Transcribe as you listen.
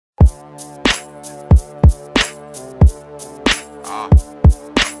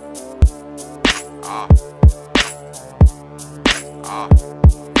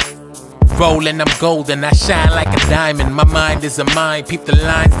rolling, I'm golden, I shine like a diamond. My mind is a mine, peep the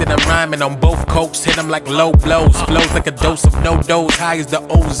lines that I'm rhyming on both coasts. Hit them like low blows, flows like a dose of no dose. High as the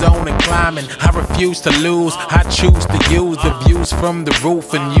ozone and climbing. I refuse to lose, I choose to use the views from the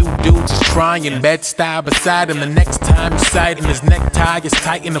roof. And you dudes is trying, Bed-Stuy beside him. The next time you sight him, his necktie is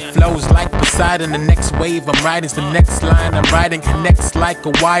tight and the flows like Poseidon. The next wave I'm riding's the next line I'm writing. Connects like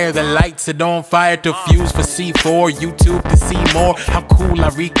a wire, the lights are on fire to fuse for C4. YouTube to see more, how cool I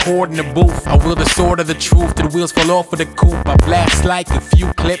record in the booth. I wield the sword of the truth, the wheels fall off of the coupe. I blast like a few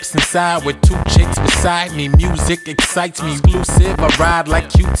clips inside with two chicks beside me. Music excites me, exclusive, I ride like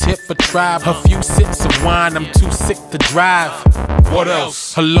Q-tip for tribe. A few sips of wine, I'm too sick to drive. What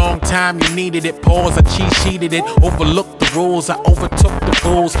else? A long time you needed it, pause, I cheat sheeted it. Overlooked the rules, I overtook the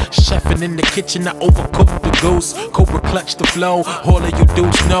fools. Chefing in the kitchen, I overcooked the goose. Cobra clutch the flow, all of you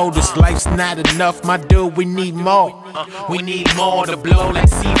dudes know this life's not enough, my dude, we need more. We need more to blow like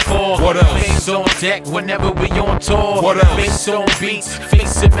C4. What else? Things on deck whenever we on tour. What else? Bits on beats,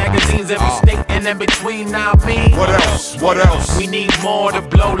 fixing magazines every state and in between, now me. What else? What else? We need more to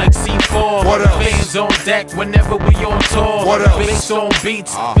blow like C4. What else? Things on deck whenever we on tour. What else? Bits on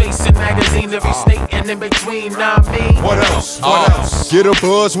beats, fixing magazines every state and in between, now me. What else? What else? Get a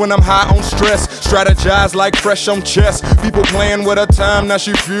buzz when I'm high on stress. Strategize like fresh on chess. People playing with her time, now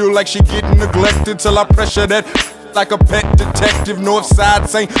she feel like she getting neglected. Till I pressure that like a pet detective. Northside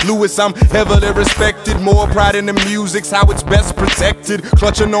St. Louis, I'm heavily respected. More pride in the music's how it's best protected.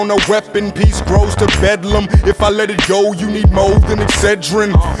 Clutching on a weapon, peace grows to bedlam. If I let it go, you need more than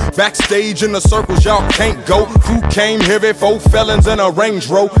Excedrin. Backstage in the circles, y'all can't go. Crew came heavy, 4 felons in a Range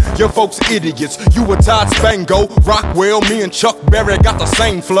Rover. Your folks idiots, you a Todd Spango. Rockwell, me and Chuck Berry got the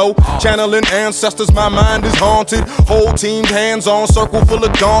same flow. Channeling ancestors, my mind is haunted. Whole team hands on, circle full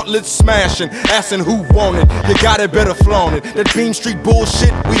of gauntlets. Smashing, asking who want it. You got it, better flaunt it. That Beam Street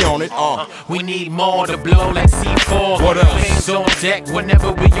bullshit, we on it. We need more to blow like C4. What else? Things on deck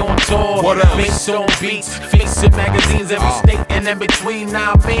whenever we on tour. What else? Bits on beats, fixing magazines every state and in between,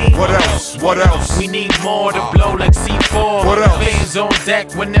 now me. What else? What else? We need more to blow like C4. What else? Things on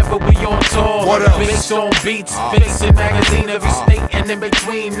deck whenever we on tour. What else? Bits on beats, fixing magazine every state and in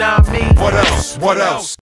between, now me. What else? What else?